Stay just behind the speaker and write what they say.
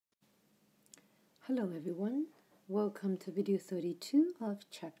Hello everyone, welcome to video 32 of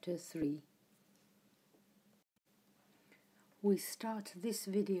chapter 3. We start this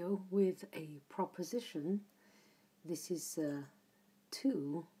video with a proposition. This is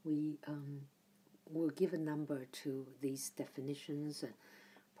 2. We will give a number to these definitions,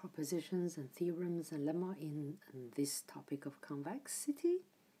 propositions and theorems and lemma in this topic of convexity.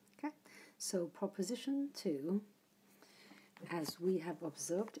 Okay, so proposition 2, as we have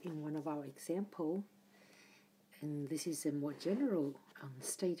observed in one of our examples, and this is a more general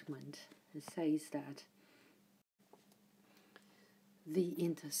statement. It says that the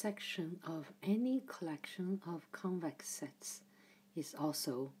intersection of any collection of convex sets is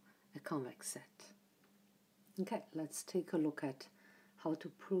also a convex set. Okay, let's take a look at how to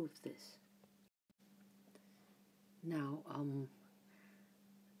prove this. Now,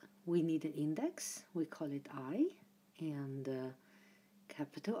 we need an index. We call it I, and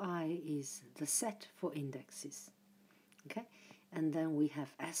capital I is the set for indexes. Okay, and then we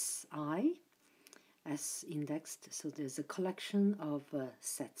have Si, S indexed, so there's a collection of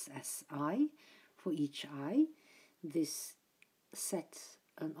sets Si for each I. This set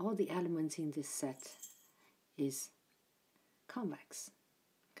and all the elements in this set is convex.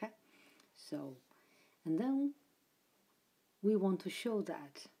 Okay, so, and then we want to show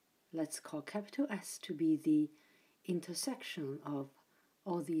that, let's call capital S to be the intersection of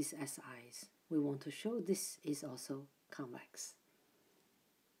all these Si's. We want to show this is also convex.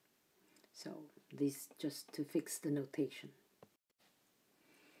 So this just to fix the notation.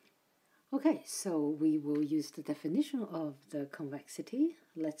 Okay, so we will use the definition of the convexity.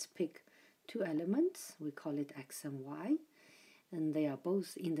 Let's pick two elements. We call it X and Y, and they are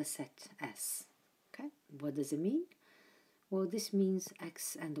both in the set S. Okay, what does it mean? Well, this means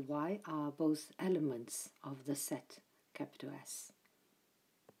X and Y are both elements of the set capital S.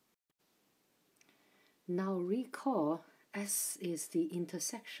 Now recall, S is the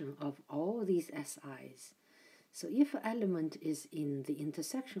intersection of all these Si's. So if an element is in the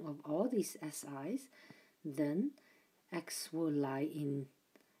intersection of all these Si's, then X will lie in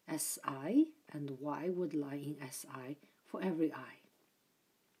Si and Y would lie in Si for every I.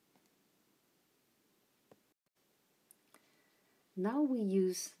 Now we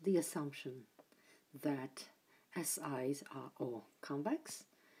use the assumption that Si's are all convex.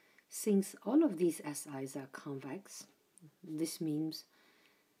 Since all of these Si's are convex, this means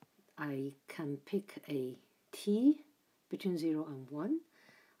I can pick a T between 0 and 1.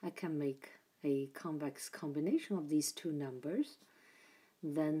 I can make a convex combination of these two numbers.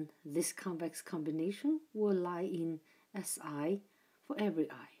 Then this convex combination will lie in Si for every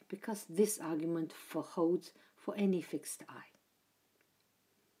I, because this argument holds for any fixed I.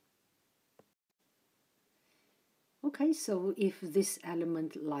 Okay, so if this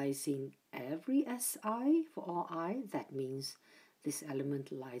element lies in every Si for all I, that means this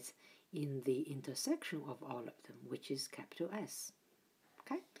element lies in the intersection of all of them, which is capital S.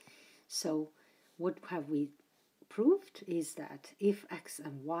 Okay, so what have we proved is that if X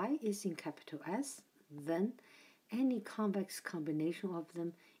and Y is in capital S, then any convex combination of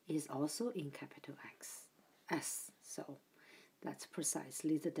them is also in capital S. So that's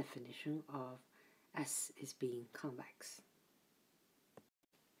precisely the definition of S is being convex.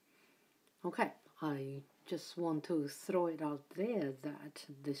 Okay, I just want to throw it out there that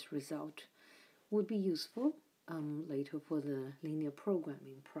this result would be useful later for the linear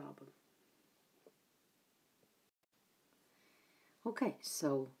programming problem. Okay,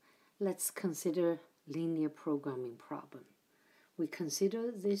 so let's consider linear programming problem. We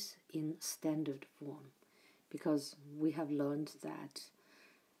consider this in standard form because we have learned that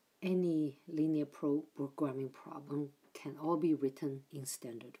any linear programming problem can all be written in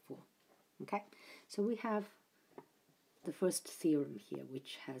standard form. Okay, so we have the first theorem here,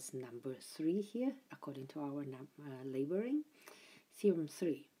 which has number 3 here, according to our labeling. Theorem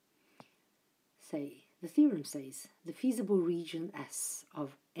 3. The theorem says the feasible region S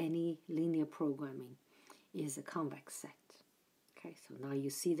of any linear programming is a convex set. Okay, so now you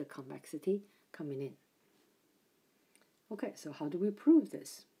see the convexity coming in. Okay, so how do we prove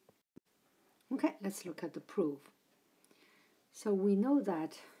this? Okay, let's look at the proof. So we know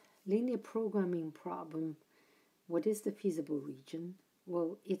that linear programming problem, what is the feasible region?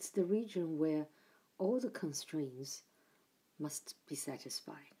 Well, it's the region where all the constraints must be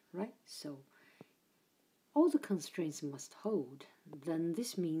satisfied, right? So all the constraints must hold. Then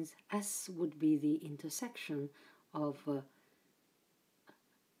this means S would be the intersection of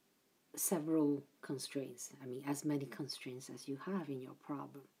several constraints. I mean, as many constraints as you have in your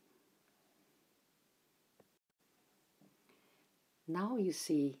problem. Now you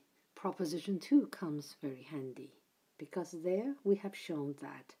see proposition 2 comes very handy, because there we have shown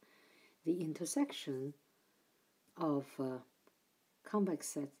that the intersection of convex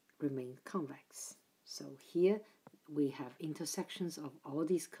sets remain convex. So here we have intersections of all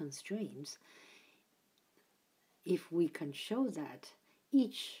these constraints. If we can show that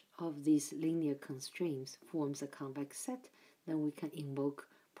each of these linear constraints forms a convex set, then we can invoke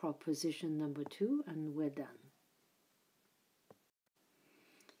proposition number 2 and we're done.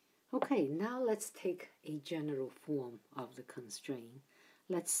 Okay, now let's take a general form of the constraint.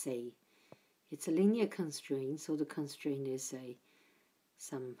 Let's say it's a linear constraint, so the constraint is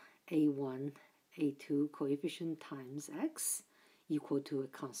some a1, a2 coefficient times x equal to a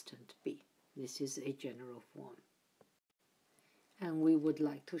constant b. This is a general form. And we would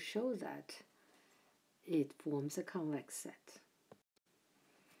like to show that it forms a convex set.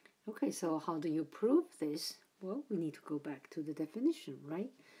 Okay, so how do you prove this? Well, we need to go back to the definition,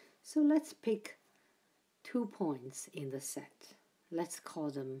 right? So let's pick 2 points in the set. Let's call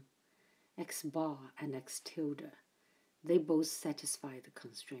them x bar and x tilde. They both satisfy the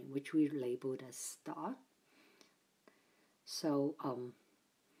constraint, which we labeled as star. So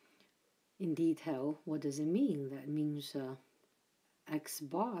in detail, what does it mean? That means x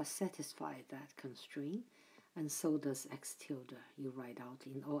bar satisfies that constraint, and so does x tilde. You write out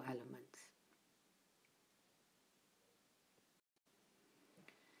in all elements.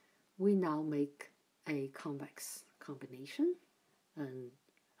 We now make a convex combination, and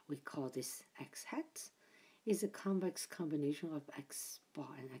we call this x hat. Is a convex combination of x bar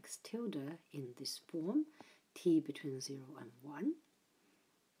and x tilde in this form, t between 0 and 1.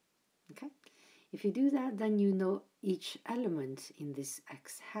 Okay, if you do that, then you know each element in this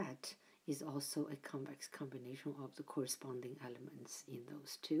x hat is also a convex combination of the corresponding elements in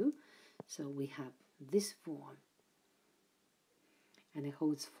those two. So we have this form, and it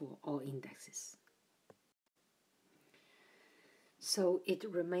holds for all indexes. So it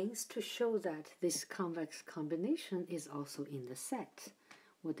remains to show that this convex combination is also in the set.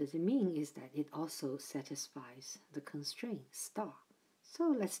 What does it mean is that it also satisfies the constraint star.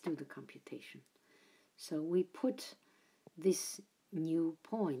 So let's do the computation. So we put this new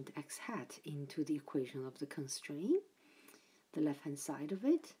point x hat into the equation of the constraint, the left-hand side of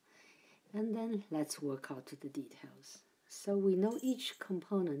it, and then let's work out the details. So we know each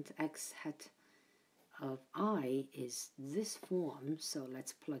component x hat of I is this form, so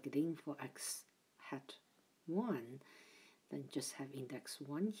let's plug it in for x hat 1. Then just have index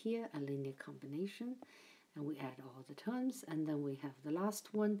 1 here, a linear combination, and we add all the terms, and then we have the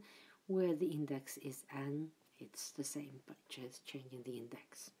last one where the index is n. It's the same, but just changing the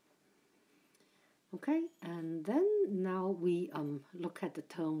index. Okay, and then now we look at the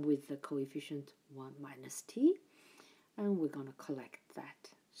term with the coefficient 1 minus t, and we're going to collect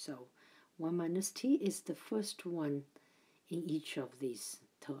that. So 1 minus t is the first one in each of these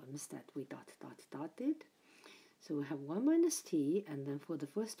terms that we dotted. So we have 1 minus t, and then for the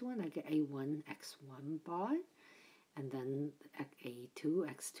first one I get a1 x1 bar, and then a2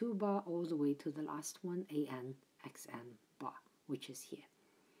 x2 bar, all the way to the last one, an xn bar, which is here.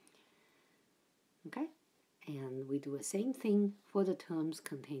 Okay, and we do the same thing for the terms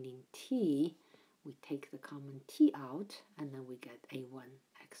containing t. We take the common t out, and then we get a1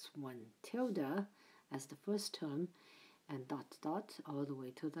 x1 tilde as the first term, and dot dot all the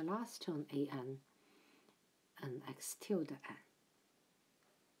way to the last term, an and x tilde n.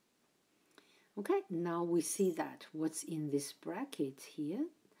 Okay, now we see that what's in this bracket here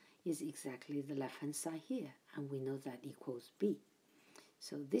is exactly the left-hand side here, and we know that equals b.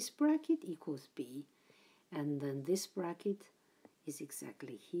 So this bracket equals b, and then this bracket is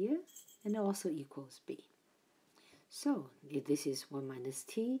exactly here, and also equals b. So if this is 1 minus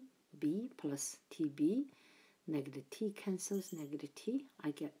t, b plus tb, negative t cancels negative t,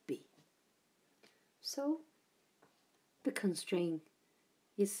 I get b. So the constraint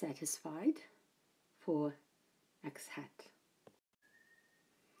is satisfied for x hat.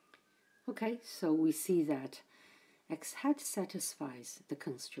 Okay, so we see that x hat satisfies the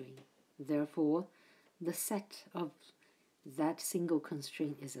constraint. Therefore, the set of that single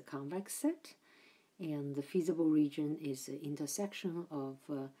constraint is a convex set, and the feasible region is the intersection of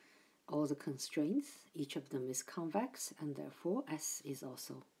all the constraints. Each of them is convex, and therefore S is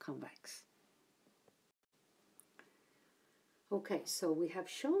also convex. Okay, so we have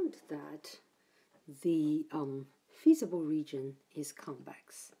shown that the feasible region is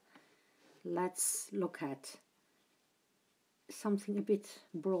convex. Let's look at something a bit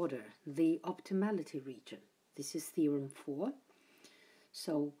broader, the optimality region. This is theorem 4.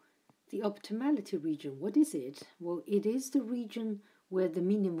 So the optimality region, what is it? Well, it is the region where the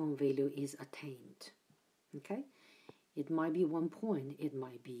minimum value is attained. Okay, it might be 1 point, it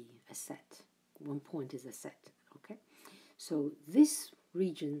might be a set. 1 point is a set. Okay, so this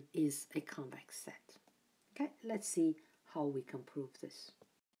region is a convex set. Okay, let's see how we can prove this.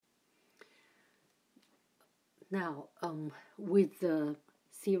 Now, with the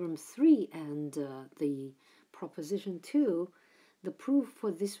theorem 3 and the proposition 2, the proof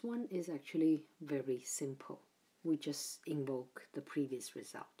for this one is actually very simple. We just invoke the previous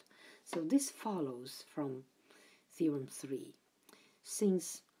result. So this follows from theorem 3.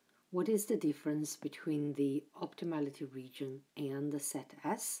 Since what is the difference between the optimality region and the set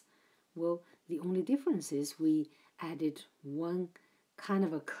S? Well, the only difference is we added one kind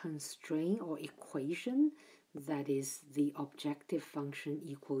of a constraint or equation, that is the objective function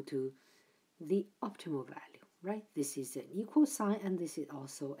equal to the optimal value, right? This is an equal sign, and this is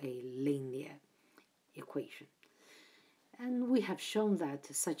also a linear equation. And we have shown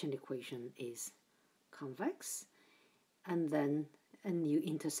that such an equation is convex, and you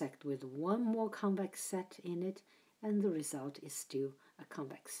intersect with one more convex set in it, and the result is still a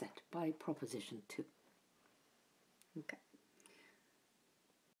convex set by proposition 2. Okay.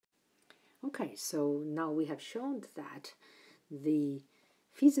 Okay, so now we have shown that the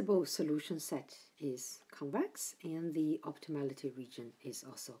feasible solution set is convex and the optimality region is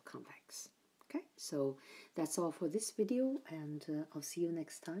also convex. Okay, so that's all for this video, and I'll see you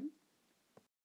next time.